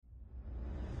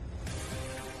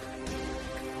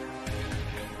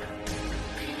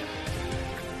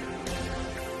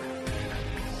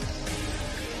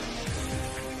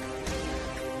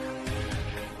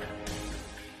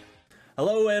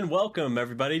Hello and welcome,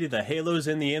 everybody, to the Halos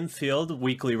in the Infield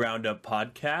Weekly Roundup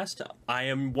podcast. I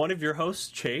am one of your hosts,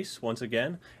 Chase, once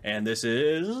again, and this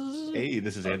is... Hey,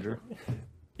 this is Andrew.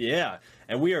 Yeah,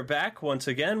 and we are back once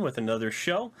again with another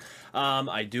show.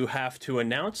 I do have to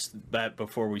announce that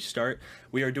before we start,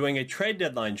 we are doing a trade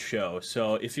deadline show.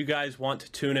 So if you guys want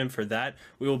to tune in for that,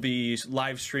 we will be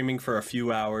live streaming for a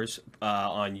few hours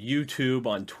on YouTube,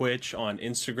 on Twitch, on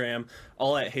Instagram,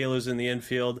 all at Halos in the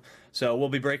Infield. So we'll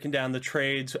be breaking down the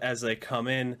trades as they come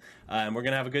in, and we're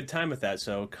going to have a good time with that.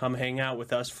 So come hang out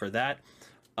with us for that.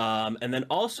 And then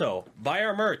also, buy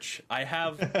our merch. I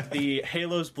have the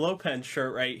Halos Blow Pen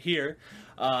shirt right here.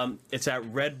 It's at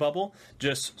Redbubble.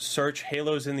 Just search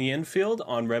Halos in the Infield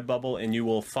on Redbubble, and you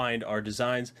will find our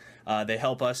designs. They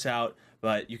help us out,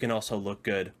 but you can also look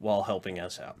good while helping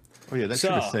us out. Oh, yeah, that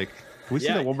shirt is sick. Can we see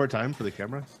that one more time for the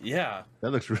camera? Yeah.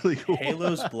 That looks really cool.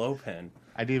 Halos Blow Pen.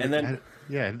 I didn't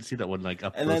see that one like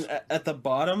up and close. Then at the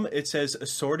bottom, it says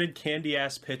assorted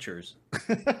candy-ass pictures.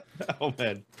 Oh,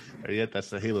 man. Yeah, that's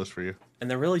the Halos for you. And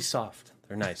they're really soft.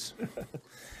 They're nice.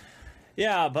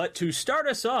 Yeah, but to start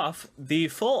us off, the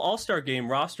full All-Star Game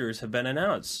rosters have been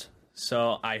announced.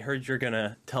 So I heard you're going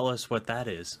to tell us what that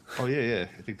is. Oh, yeah.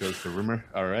 I think that was the rumor.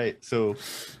 All right. So,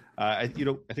 I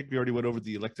think we already went over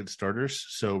the elected starters.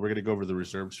 So we're going to go over the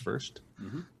reserves first.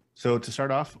 Mm-hmm. So to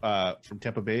start off, from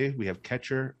Tampa Bay, we have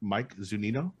catcher Mike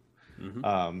Zunino.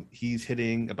 Mm-hmm. He's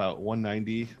hitting about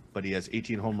 190, but he has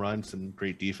 18 home runs and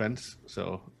great defense,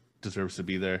 so deserves to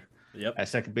be there. Yep. At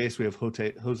second base, we have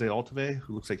Jose Altuve,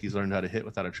 who looks like he's learned how to hit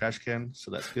without a trash can,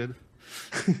 so that's good.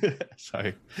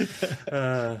 Sorry.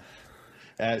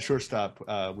 At shortstop,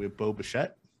 we have Bo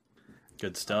Bichette.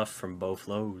 Good stuff from Bo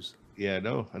Flows. Yeah,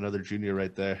 no, another junior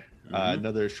right there. Mm-hmm.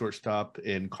 Another shortstop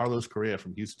in Carlos Correa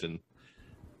from Houston.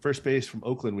 First base from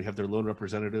Oakland, we have their lone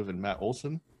representative in Matt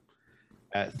Olson.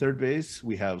 At third base,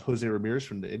 we have Jose Ramirez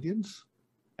from the Indians.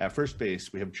 At first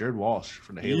base, we have Jared Walsh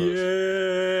from the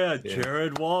Halos. Yeah,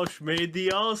 Jared Walsh made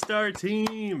the All-Star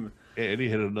team. Yeah, and he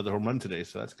hit another home run today,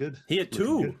 so that's good. He hit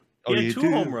two. He had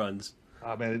two home runs.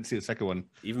 Oh, man, I didn't see the second one.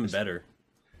 Even better.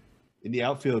 In the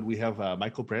outfield, we have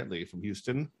Michael Brantley from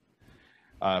Houston.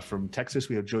 From Texas,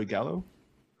 we have Joey Gallo.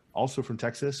 Also from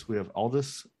Texas, we have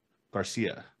Aldis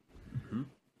Garcia. Mm-hmm.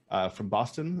 From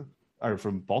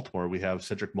Baltimore, we have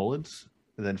Cedric Mullins.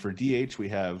 And then for DH, we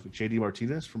have JD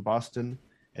Martinez from Boston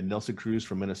and Nelson Cruz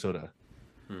from Minnesota.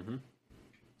 Mm-hmm.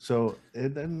 So,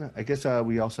 and then I guess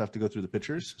we also have to go through the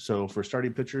pitchers. So for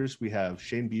starting pitchers, we have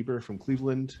Shane Bieber from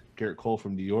Cleveland, Garrett Cole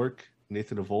from New York,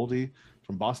 Nathan Eovaldi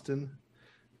from Boston,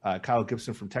 Kyle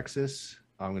Gibson from Texas.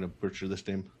 I'm going to butcher this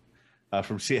name.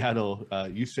 From Seattle,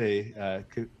 Yusei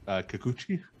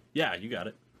Kikuchi. Yeah, you got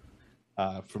it.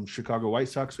 From Chicago White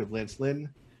Sox, we have Lance Lynn.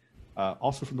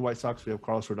 Also from the White Sox, we have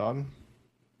Carlos Rodon.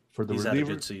 For the he's reliever,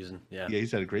 had a good season. Yeah,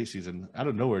 he's had a great season. Out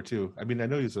of nowhere, too. I mean, I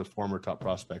know he's a former top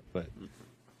prospect, but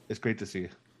it's great to see.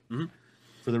 Mm-hmm.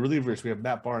 For the relievers, we have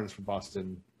Matt Barnes from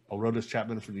Boston, Aroldis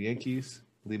Chapman from the Yankees,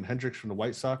 Liam Hendricks from the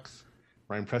White Sox,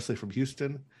 Ryan Presley from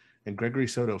Houston, and Gregory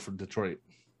Soto from Detroit.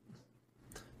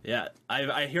 Yeah,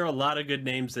 I hear a lot of good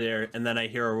names there, and then I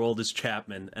hear Aroldis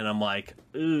Chapman, and I'm like,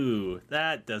 ooh,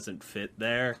 that doesn't fit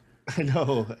there. I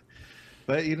know,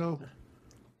 but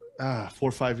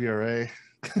 4.5 ERA.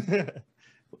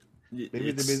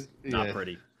 It's not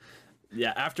pretty.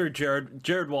 Yeah, after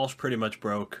Jared Walsh pretty much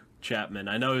broke Chapman.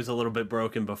 I know he was a little bit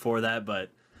broken before that,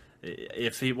 but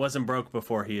if he wasn't broke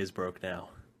before, he is broke now.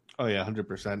 Oh yeah,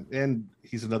 100%. And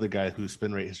he's another guy whose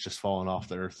spin rate has just fallen off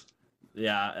the earth.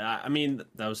 Yeah, I mean,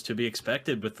 that was to be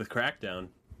expected with the crackdown.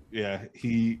 Yeah,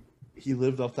 he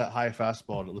lived off that high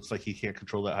fastball, and it looks like he can't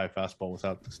control that high fastball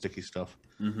without the sticky stuff.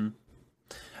 Mm-hmm.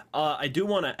 I do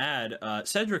want to add,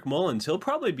 Cedric Mullins, he'll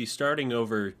probably be starting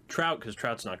over Trout, because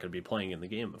Trout's not going to be playing in the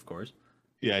game, of course.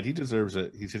 Yeah, and he deserves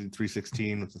it. He's hitting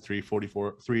 316 with the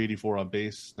 384 on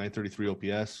base,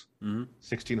 933 OPS,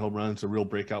 16 home runs, a real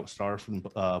breakout star from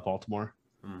Baltimore,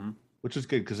 which is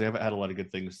good because they haven't had a lot of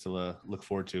good things to look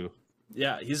forward to.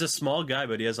 Yeah, he's a small guy,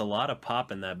 but he has a lot of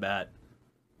pop in that bat.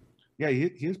 Yeah, he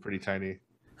is pretty tiny.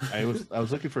 I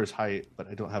was looking for his height, but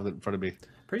I don't have it in front of me.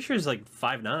 Pretty sure he's like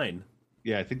 5'9".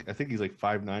 Yeah, I think he's like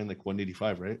 5'9", like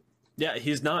 185, right? Yeah,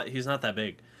 he's not that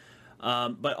big.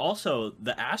 But also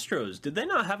the Astros, did they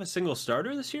not have a single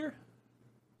starter this year?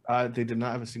 They did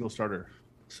not have a single starter.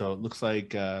 So it looks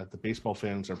like the baseball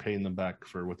fans are paying them back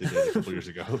for what they did a couple years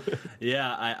ago.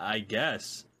 Yeah, I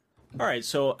guess. All right,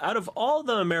 so out of all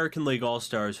the American League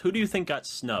All-Stars, who do you think got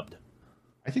snubbed?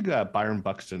 I think Byron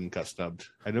Buxton got snubbed.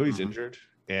 I know he's injured,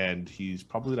 and he's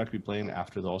probably not going to be playing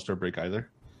after the All-Star break either.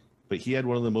 But he had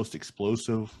one of the most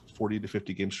explosive 40 to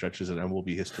 50 game stretches in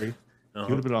MLB history, He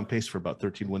would have been on pace for about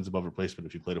 13 wins above replacement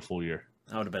if he played a full year.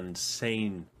 That would have been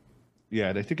insane. Yeah,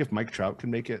 and I think if Mike Trout can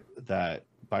make it, that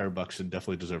Byron Buxton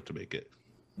definitely deserved to make it.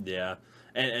 Yeah,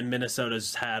 and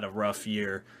Minnesota's had a rough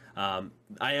year. I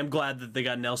am glad that they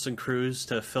got Nelson Cruz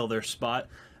to fill their spot,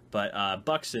 but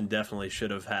Buxton definitely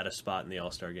should have had a spot in the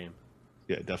All-Star game.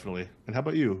 Yeah, definitely. And how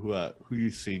about you? Who are you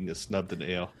seeing as snubbed in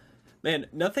the AL? Man,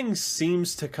 nothing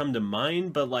seems to come to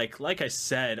mind, but like I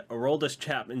said, Aroldis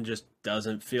Chapman just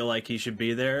doesn't feel like he should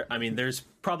be there. I mean, there's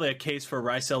probably a case for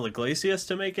Raisel Iglesias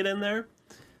to make it in there,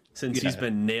 since he's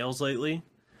been nails lately.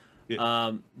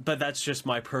 Yeah. But that's just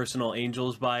my personal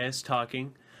Angels bias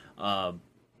talking.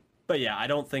 But yeah, I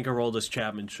don't think Aroldis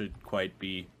Chapman should quite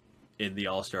be in the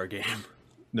All-Star game.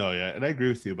 No, yeah, and I agree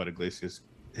with you about Iglesias.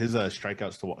 His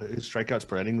strikeouts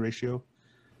per inning ratio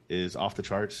is off the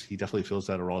charts. He definitely fills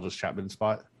that Aroldis Chapman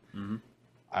spot. Mm-hmm.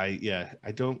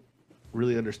 I don't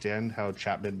really understand how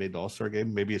Chapman made the All-Star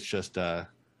game. Maybe it's just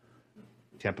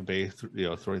Tampa Bay,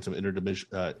 throwing some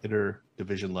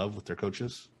inter-division love with their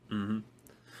coaches. Mm-hmm.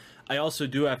 I also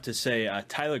do have to say,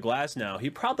 Tyler Glasnow, he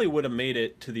probably would have made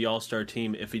it to the All-Star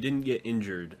team if he didn't get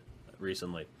injured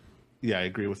recently. Yeah, I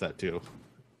agree with that too.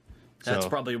 That's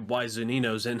probably why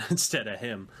Zunino's in instead of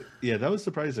him. Yeah, that was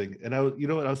surprising. And I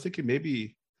was thinking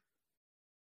maybe.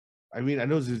 I mean, I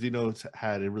know Zunino's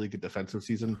had a really good defensive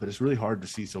season, but it's really hard to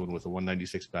see someone with a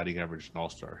 196 batting average in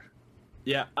All-Star.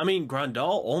 Yeah, I mean, Grandal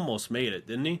almost made it,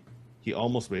 didn't he? He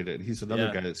almost made it. He's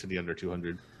another guy that's sitting under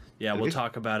 200. Yeah, we'll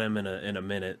talk about him in a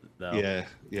minute, though.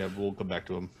 Yeah, we'll come back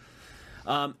to him.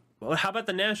 Well, how about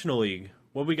the National League?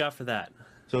 What we got for that?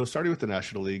 So starting with the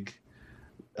National League,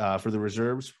 for the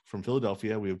reserves from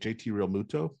Philadelphia, we have JT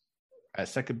Realmuto. At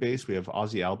second base, we have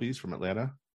Ozzie Albies from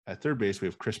Atlanta. At third base, we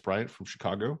have Chris Bryant from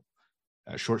Chicago.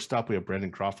 At shortstop, we have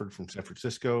Brandon Crawford from San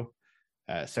Francisco.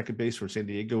 At second base from San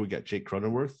Diego, we got Jake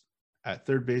Cronenworth. At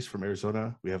third base from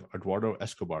Arizona, we have Eduardo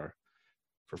Escobar.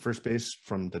 For first base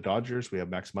from the Dodgers, we have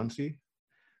Max Muncy.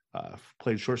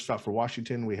 Played shortstop for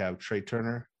Washington, we have Trey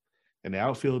Turner. In the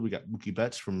outfield, we got Mookie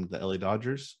Betts from the LA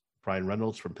Dodgers, Brian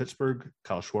Reynolds from Pittsburgh,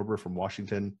 Kyle Schwarber from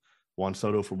Washington, Juan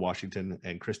Soto from Washington,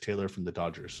 and Chris Taylor from the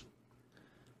Dodgers.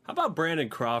 How about Brandon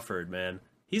Crawford, man?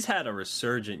 He's had a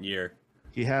resurgent year.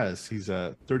 He has. He's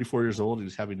 34 years old.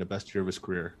 He's having the best year of his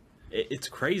career. It's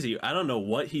crazy. I don't know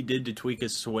what he did to tweak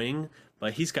his swing,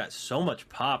 but he's got so much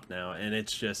pop now, and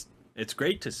it's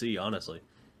great to see, honestly.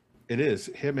 It is.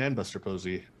 Him and Buster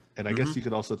Posey. And I guess you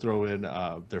could also throw in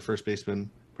their first baseman,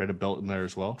 Brandon Belt, in there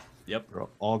as well. Yep. They're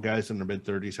all guys in their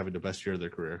mid-30s having the best year of their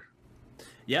career.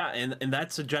 Yeah, and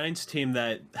that's a Giants team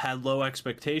that had low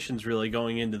expectations really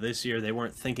going into this year. They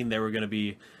weren't thinking they were going to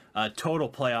be a total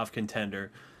playoff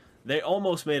contender. They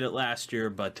almost made it last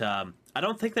year, but I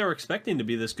don't think they were expecting to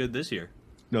be this good this year.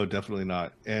 No, definitely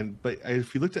not. But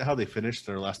if you looked at how they finished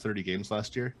their last 30 games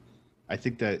last year, I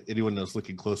think that anyone that's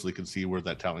looking closely can see where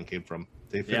that talent came from.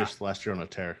 They finished last year on a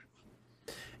tear.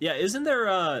 Yeah, isn't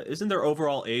their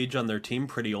overall age on their team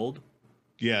pretty old?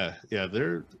 Yeah.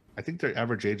 I think their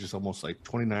average age is almost like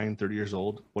 29, 30 years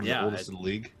old. One of the oldest in the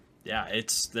league. Yeah,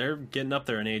 they're getting up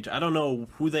there in age. I don't know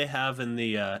who they have in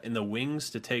the wings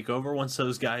to take over once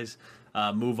those guys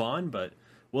move on, but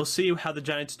we'll see how the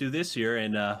Giants do this year,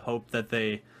 and hope that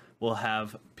they will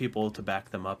have people to back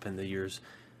them up in the years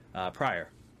prior.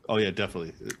 Oh yeah,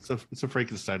 definitely. It's a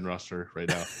Frankenstein roster right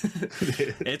now.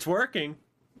 It's working.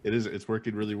 It is. It's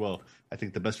working really well. I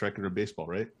think the best record in baseball,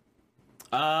 right?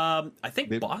 I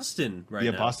think Boston now.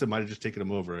 Yeah, Boston might have just taken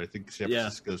them over. I think San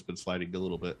Francisco's been sliding a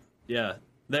little bit. Yeah,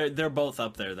 they're both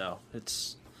up there though.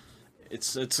 It's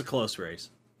a close race.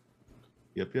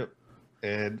 Yep.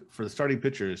 And for the starting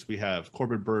pitchers, we have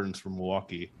Corbin Burns from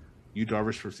Milwaukee, Yu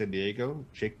Darvish from San Diego,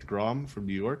 Jake DeGrom from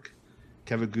New York,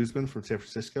 Kevin Guzman from San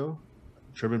Francisco,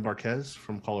 German Marquez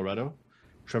from Colorado,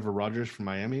 Trevor Rogers from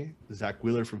Miami, Zach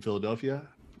Wheeler from Philadelphia,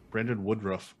 Brandon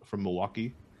Woodruff from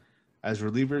Milwaukee. As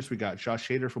relievers, we got Josh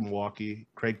Hader from Milwaukee,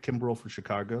 Craig Kimbrell from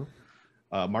Chicago,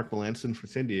 Mark Melanson from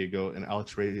San Diego, and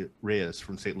Alex Reyes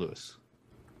from St. Louis.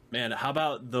 Man, how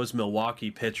about those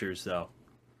Milwaukee pitchers, though?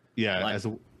 Yeah,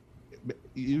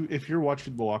 if you're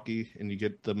watching Milwaukee and you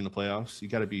get them in the playoffs, you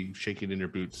got to be shaking in your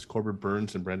boots. Corbin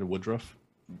Burns and Brandon Woodruff.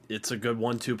 It's a good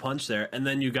 1-2 punch there. And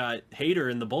then you got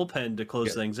Hader in the bullpen to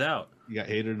close things out. You got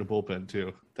Hader in the bullpen,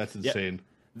 too. That's insane. Yep.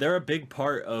 They're a big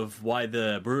part of why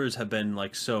the Brewers have been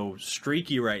so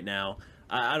streaky right now.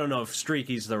 I don't know if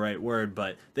streaky is the right word,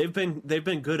 but they've been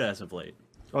good as of late.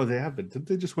 Oh, they have been. Didn't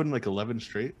they just win 11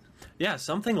 straight? Yeah,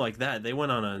 something like that. They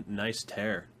went on a nice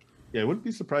tear. Yeah, I wouldn't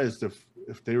be surprised if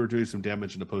they were doing some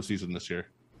damage in the postseason this year.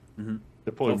 Mm-hmm.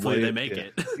 Hopefully they make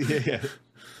it. Yeah.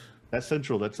 That's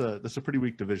Central. That's a pretty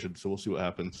weak division, so we'll see what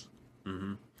happens.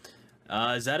 Mm-hmm.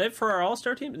 Is that it for our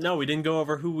All-Star team? No, we didn't go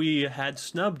over who we had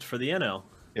snubbed for the NL.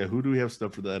 Yeah, who do we have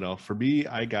snubbed for the NL? For me,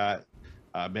 I got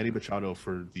Manny Machado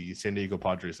for the San Diego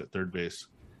Padres at third base.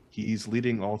 He's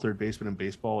leading all third basemen in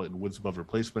baseball in wins above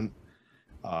replacement.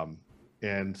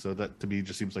 And so that to me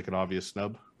just seems like an obvious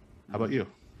snub. How about you?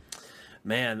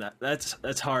 Man,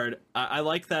 that's hard. I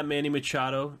like that Manny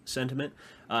Machado sentiment.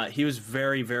 He was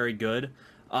very, very good.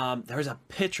 There's a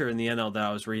pitcher in the NL that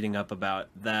I was reading up about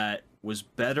that was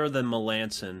better than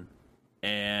Melanson.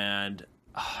 And,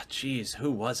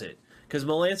 who was it? Because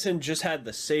Melanson just had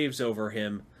the saves over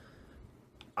him.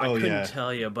 I couldn't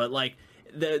tell you, but like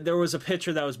there was a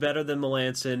pitcher that was better than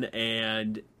Melanson,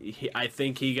 and I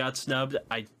think he got snubbed.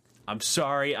 I'm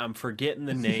sorry, I'm forgetting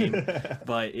the name,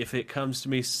 but if it comes to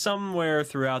me somewhere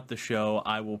throughout the show,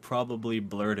 I will probably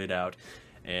blurt it out,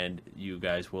 and you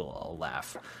guys will all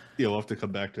laugh. Yeah, we'll have to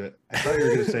come back to it. I thought you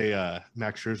were going to say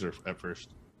Max Scherzer at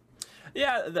first.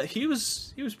 Yeah, he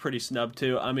was pretty snubbed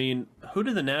too. I mean, who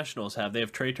do the Nationals have? They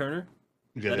have Trey Turner?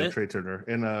 Yeah, they have Trey Turner.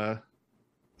 And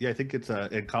I think it's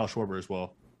and Kyle Schwarber as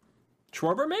well.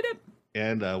 Schwarber made it?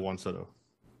 And Juan Soto.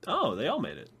 Oh, they all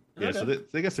made it. Yeah, okay. So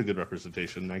they get some good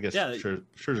representation. I guess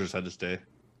Scherzer's had to stay.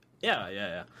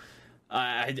 Yeah.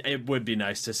 It would be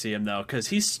nice to see him, though, because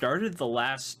he started the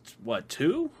last,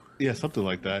 2? Yeah, something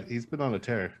like that. He's been on a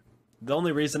tear. The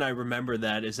only reason I remember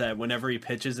that is that whenever he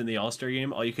pitches in the All-Star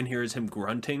game, all you can hear is him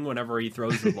grunting whenever he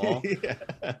throws the ball.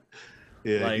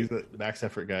 Yeah, like, he's a max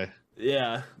effort guy.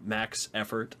 Yeah, max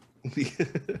effort.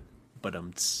 But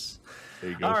There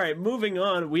you go. All right, moving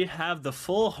on. We have the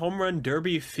full home run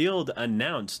derby field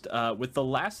announced. With the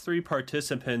last 3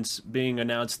 participants being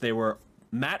announced, they were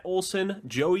Matt Olson,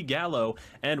 Joey Gallo,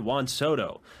 and Juan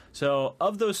Soto. So,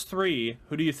 of those 3,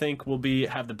 who do you think will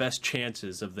have the best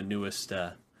chances of the newest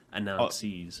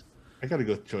announcees? I got to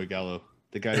go with Joey Gallo.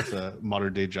 The guy's a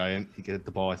modern day giant. He can hit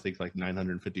the ball, I think, like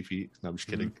 950 feet. No, I'm just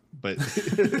kidding. But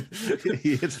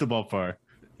he hits the ball far.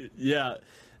 Yeah,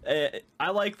 I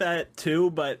like that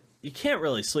too, but you can't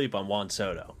really sleep on Juan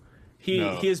Soto. He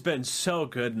has been so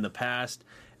good in the past,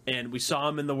 and we saw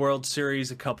him in the World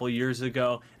Series a couple years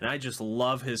ago, and I just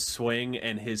love his swing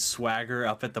and his swagger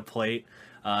up at the plate.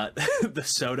 The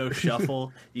Soto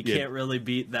shuffle, you can't really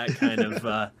beat that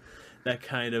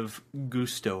kind of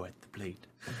gusto at the plate.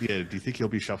 Yeah, do you think he'll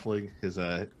be shuffling his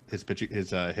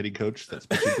hitting coach that's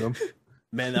pitching to him?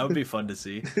 Man, that would be fun to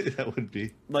see. That would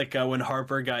be. Like when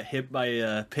Harper got hit by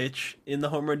a pitch in the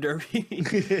home run derby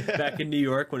back in New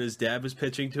York when his dad was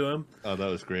pitching to him. Oh, that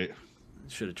was great.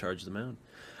 Should have charged the mound.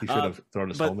 He should have thrown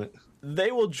his helmet.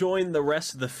 They will join the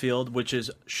rest of the field, which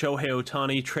is Shohei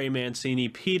Ohtani, Trey Mancini,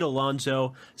 Pete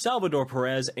Alonso, Salvador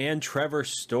Perez, and Trevor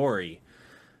Story.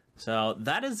 So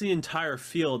that is the entire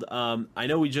field. I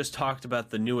know we just talked about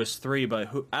the newest 3, but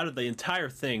out of the entire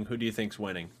thing, who do you think's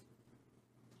winning?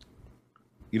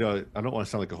 You know, I don't want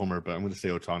to sound like a homer, but I'm going to say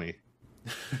Ohtani.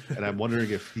 And I'm wondering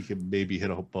if he can maybe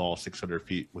hit a ball 600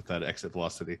 feet with that exit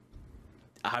velocity.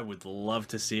 I would love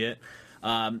to see it.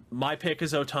 My pick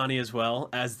is Ohtani as well,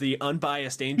 as the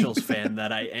unbiased Angels fan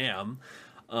that I am.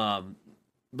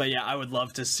 But yeah, I would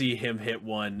love to see him hit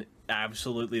one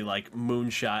absolutely like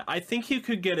moonshot. I think he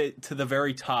could get it to the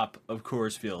very top of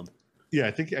Coors Field. Yeah,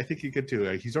 I think he could too.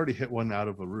 He's already hit one out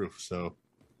of a roof, so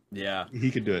yeah,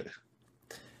 he could do it.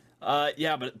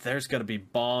 Yeah, but there's going to be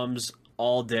bombs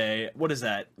all day. What is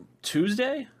that?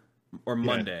 Tuesday or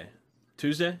Monday? Yeah.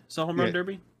 Tuesday? Is the home run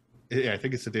derby? Yeah, I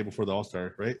think it's the day before the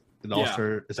All-Star, right? And the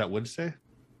All-Star is that Wednesday?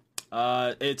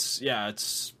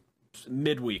 It's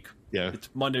midweek. Yeah, it's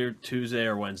Monday or Tuesday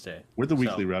or Wednesday. We're the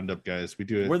weekly roundup guys.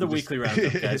 We're the weekly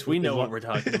roundup guys. We know what we're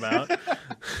talking about.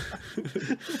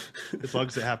 As long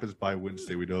as it happens by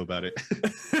Wednesday, we know about it.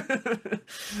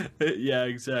 Yeah,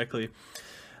 exactly.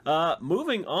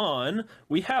 Moving on,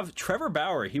 we have Trevor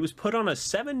Bauer. He was put on a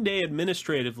 7-day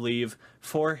administrative leave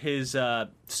for his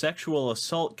sexual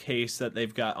assault case that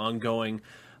they've got ongoing.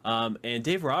 And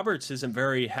Dave Roberts isn't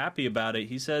very happy about it.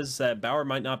 He says that Bauer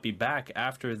might not be back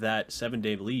after that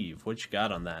 7-day leave. What you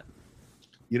got on that?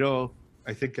 You know,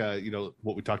 I think,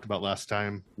 what we talked about last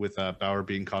time with Bauer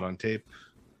being caught on tape,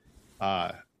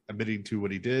 admitting to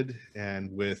what he did,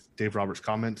 and with Dave Roberts'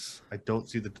 comments, I don't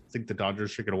think the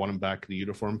Dodgers are going to want him back in the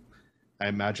uniform. I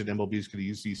imagine MLB is going to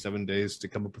use these 7 days to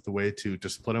come up with a way to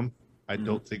discipline him. I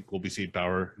don't think we'll be seeing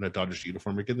Bauer in a Dodgers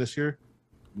uniform again this year.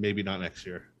 Maybe not next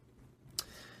year.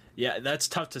 Yeah, that's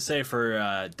tough to say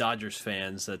for Dodgers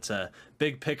fans. That's a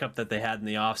big pickup that they had in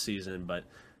the offseason, but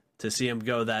to see him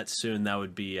go that soon, that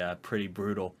would be pretty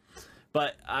brutal.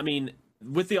 But, I mean,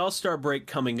 with the All-Star break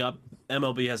coming up,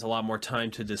 MLB has a lot more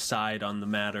time to decide on the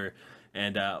matter,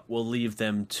 and we'll leave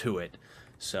them to it.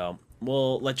 So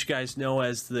we'll let you guys know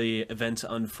as the events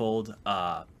unfold.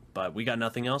 But we got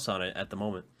nothing else on it at the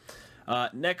moment.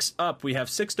 Next up, we have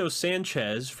Sixto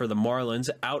Sanchez for the Marlins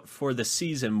out for the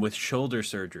season with shoulder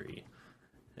surgery.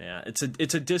 Yeah, it's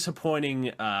a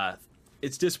disappointing.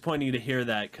 It's disappointing to hear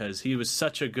that because he was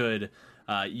such a good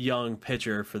young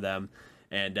pitcher for them,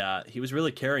 and he was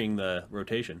really carrying the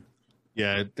rotation.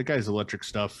 Yeah, the guy's electric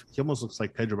stuff. He almost looks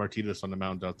like Pedro Martinez on the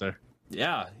mound out there.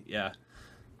 Yeah.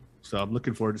 So I'm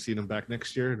looking forward to seeing him back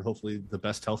next year, and hopefully the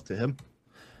best health to him.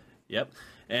 Yep.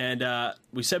 And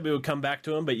we said we would come back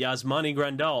to him, but Yasmani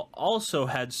Grandal also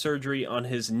had surgery on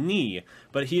his knee,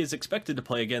 but he is expected to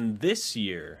play again this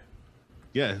year.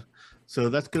 Yeah, so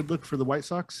that's good look for the White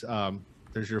Sox.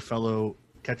 There's your fellow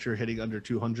catcher hitting under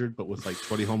 200, but with like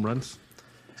 20 home runs.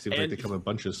 Seems like they come in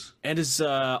bunches. And his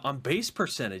on-base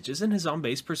percentage, isn't his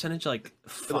on-base percentage like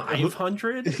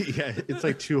 500? Yeah, it's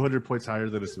like 200 points higher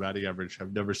than his batting average.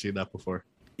 I've never seen that before.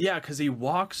 Yeah, because he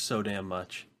walks so damn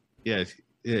much. Yeah,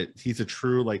 he's a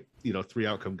true, like,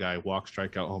 3-outcome guy. Walk,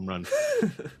 strikeout, home run.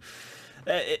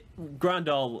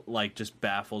 Grandal, like, just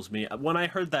baffles me. When I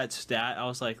heard that stat, I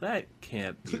was like, that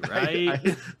can't be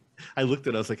right. I looked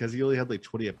at it, I was like, has he only had like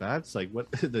 20 at-bats? Like,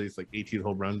 what? Then he's like 18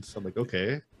 home runs. I'm like,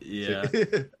 okay. Yeah.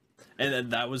 And then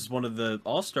that was one of the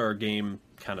All-Star game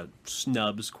kind of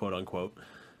snubs, quote-unquote.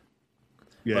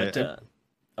 Yeah.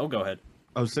 But, go ahead.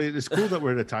 I was saying it's cool that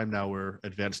we're at a time now where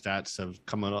advanced stats have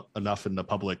come up enough in the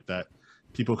public that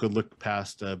people could look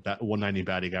past a 190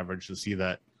 batting average and see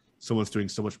that someone's doing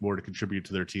so much more to contribute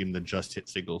to their team than just hit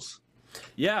singles.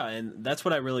 Yeah, and that's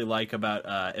what I really like about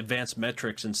advanced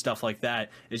metrics and stuff like that,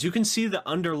 is you can see the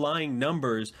underlying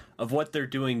numbers of what they're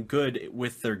doing good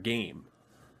with their game.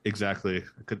 Exactly.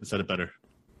 I couldn't have said it better.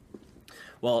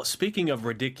 Well, speaking of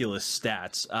ridiculous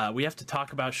stats, we have to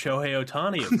talk about Shohei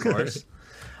Ohtani, of course.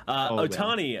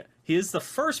 Ohtani, man. He is the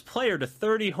first player to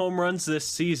 30 home runs this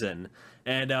season.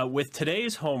 And with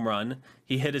today's home run,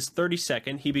 he hit his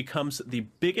 32nd. He becomes the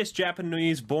biggest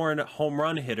Japanese-born home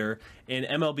run hitter in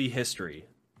MLB history.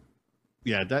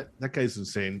 Yeah, that guy's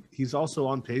insane. He's also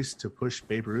on pace to push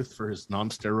Babe Ruth for his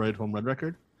non-steroid home run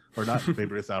record. Or not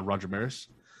Babe Ruth, Roger Maris.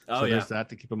 So there's that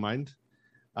to keep in mind.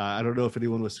 I don't know if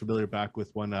anyone was familiar back with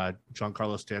when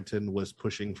Giancarlo Stanton was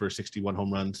pushing for 61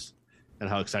 home runs and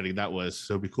how exciting that was.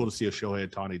 So it'd be cool to see a Shohei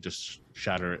Ohtani just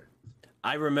shatter it.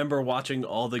 I remember watching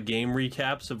all the game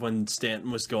recaps of when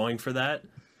Stanton was going for that.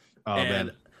 Oh, and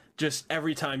man. Just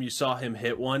every time you saw him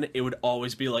hit one, it would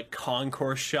always be like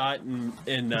concourse shot in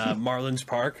Marlins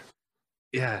Park.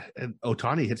 Yeah, and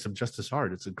Ohtani hits him just as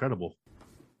hard. It's incredible.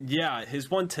 Yeah, his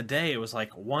one today, it was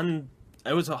like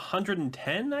it was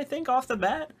 110, I think, off the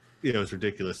bat. Yeah, it was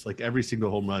ridiculous. Like every single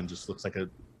home run just looks like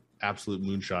an absolute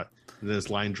moonshot. And then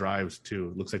his line drives, too.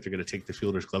 It looks like they're going to take the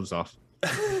fielder's gloves off.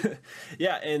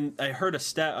 Yeah, and I heard a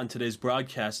stat on today's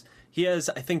broadcast. He has,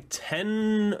 I think,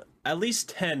 at least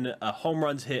 10 home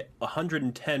runs hit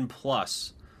 110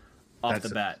 plus off the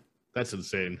bat. That's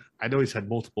insane. I know he's had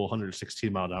multiple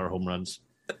 116-mile-an-hour home runs.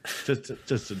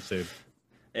 Just insane.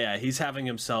 Yeah, he's having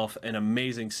himself an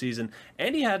amazing season,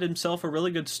 and he had himself a really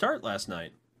good start last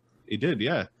night. He did,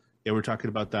 yeah. Yeah, we were talking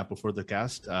about that before the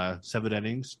cast. 7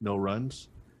 innings, no runs,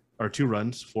 or 2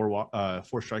 runs, 4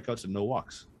 strikeouts, and no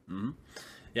walks. Mm-hmm.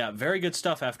 Yeah, very good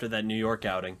stuff after that New York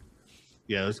outing.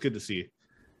 Yeah, it was good to see,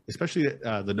 especially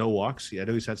the no walks. Yeah, I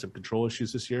know he's had some control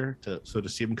issues this year, so to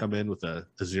see him come in with a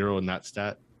 0 in that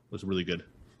stat was really good.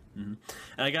 Mm-hmm.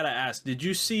 And I gotta ask, did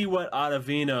you see what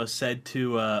Ottavino said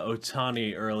to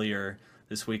Ohtani earlier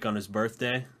this week on his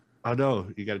birthday? Oh no,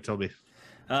 you gotta tell me.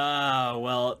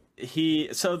 Well,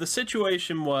 so the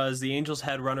situation was the Angels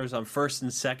had runners on first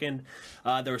and second.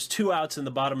 There was 2 outs in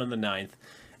the bottom of the 9th,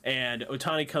 and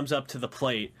Ohtani comes up to the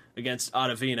plate against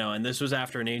Ottavino, and this was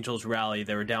after an Angels rally.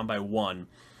 They were down by 1,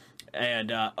 and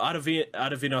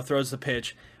Ottavino throws the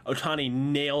pitch. Ohtani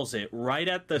nails it right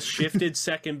at the shifted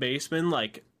second baseman,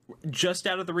 like just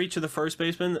out of the reach of the first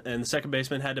baseman, and the second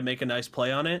baseman had to make a nice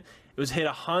play on it. It was hit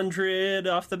 100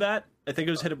 off the bat. I think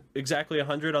it was hit exactly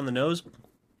 100 on the nose.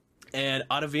 And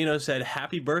Ottavino said,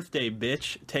 "Happy birthday,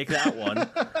 bitch. Take that one,"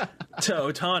 to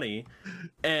Ohtani.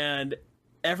 And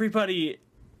every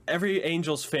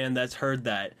Angels fan that's heard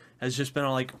that has just been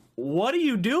all like, what are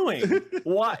you doing?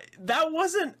 Why? That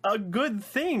wasn't a good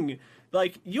thing.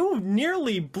 Like, you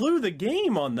nearly blew the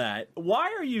game on that.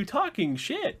 Why are you talking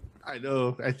shit? I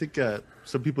know. I think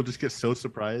some people just get so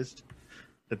surprised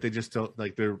that they just don't,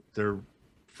 like, their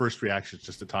first reaction is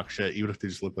just to talk shit, even if they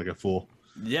just look like a fool.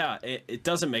 Yeah, it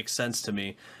doesn't make sense to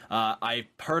me. I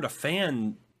heard a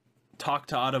fan talk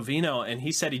to Ottavino, and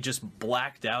he said he just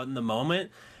blacked out in the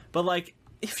moment. But, like,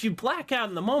 if you black out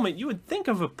in the moment, you would think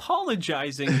of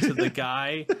apologizing to the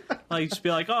guy. Like, just be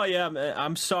like, oh, yeah,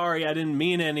 I'm sorry. I didn't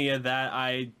mean any of that.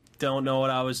 I don't know what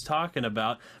I was talking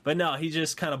about. But no, he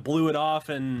just kind of blew it off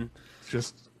and...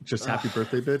 Just happy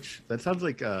birthday, bitch. That sounds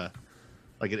like an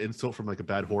insult from like a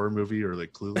bad horror movie or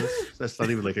like Clueless. That's not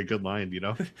even like a good line, you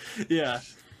know? Yeah.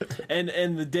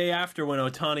 And the day after when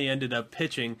Ohtani ended up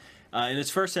pitching, in his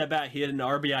first at bat, he had an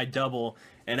RBI double.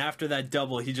 And after that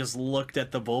double, he just looked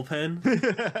at the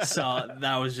bullpen. So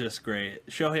that was just great.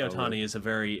 Shohei Ohtani is a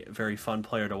very, very fun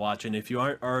player to watch. And if you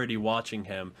aren't already watching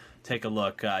him, take a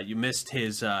look. You missed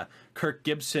his Kirk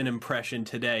Gibson impression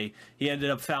today. He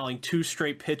ended up fouling 2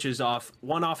 straight pitches off,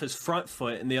 one off his front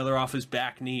foot and the other off his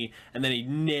back knee. And then he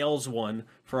nails one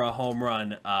for a home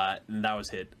run. And that was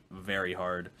hit very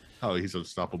hard. Oh, he's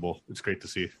unstoppable. It's great to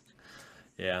see.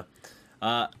 Yeah.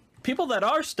 People that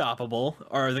are stoppable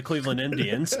are the Cleveland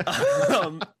Indians.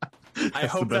 I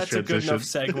hope that's a good enough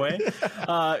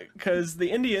segue. Because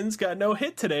the Indians got no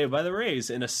hit today by the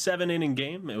Rays in a 7-inning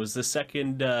game. It was the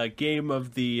second game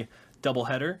of the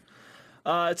doubleheader.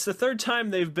 It's the third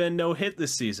time they've been no hit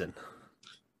this season.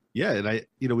 Yeah, and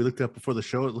we looked up before the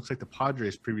show. It looks like the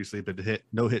Padres previously have been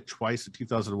no hit twice in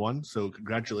 2001. So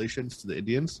congratulations to the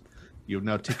Indians. You've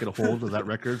now taken a hold of that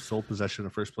record, sole possession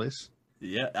of first place.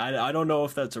 Yeah, I don't know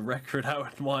if that's a record I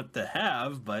would want to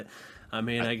have, but I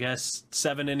mean, I guess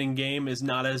 7-inning game is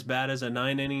not as bad as a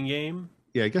 9-inning game.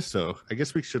 Yeah, I guess so. I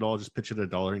guess we should all just pitch in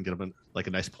 $1 and get them a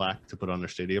nice plaque to put on their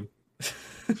stadium.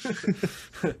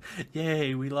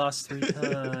 Yay, we lost 3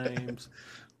 times.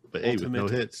 But hey, with no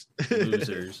hits.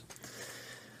 Losers.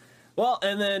 Well,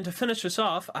 and then to finish us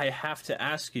off, I have to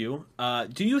ask you,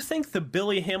 do you think the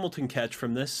Billy Hamilton catch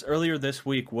from earlier this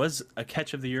week was a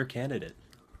catch of the year candidate?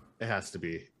 It has to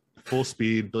be. Full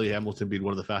speed, Billy Hamilton being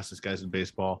one of the fastest guys in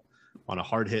baseball on a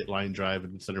hard hit line drive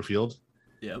in center field.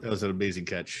 Yeah, that was an amazing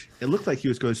catch. It looked like he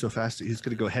was going so fast that he was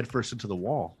going to go headfirst into the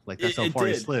wall. Like that's how far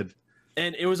he slid.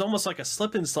 And it was almost like a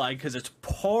slip and slide because it's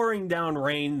pouring down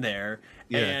rain there,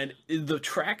 and the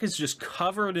track is just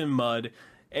covered in mud.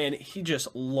 And he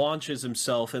just launches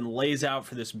himself and lays out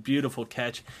for this beautiful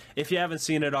catch. If you haven't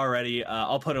seen it already,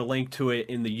 I'll put a link to it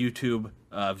in the YouTube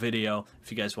video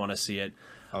if you guys want to see it.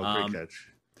 Oh, great catch.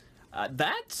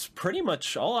 That's pretty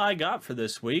much all I got for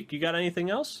this week. You got anything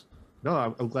else?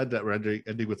 No, I'm glad that we're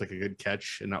ending with like a good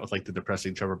catch and not with like the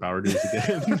depressing Trevor Bauer news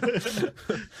again.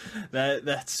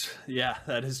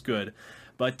 that is good.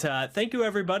 But thank you,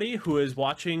 everybody who is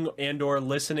watching and or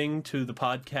listening to the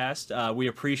podcast. We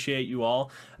appreciate you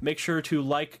all. Make sure to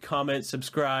like, comment,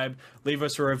 subscribe, leave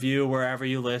us a review wherever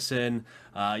you listen.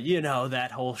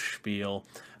 That whole spiel.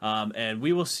 And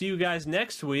we will see you guys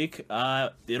next week.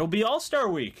 It'll be All-Star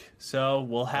Week, so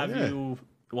we'll have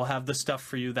we'll have the stuff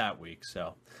for you that week.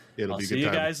 So I'll see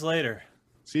you guys later.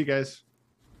 See you guys.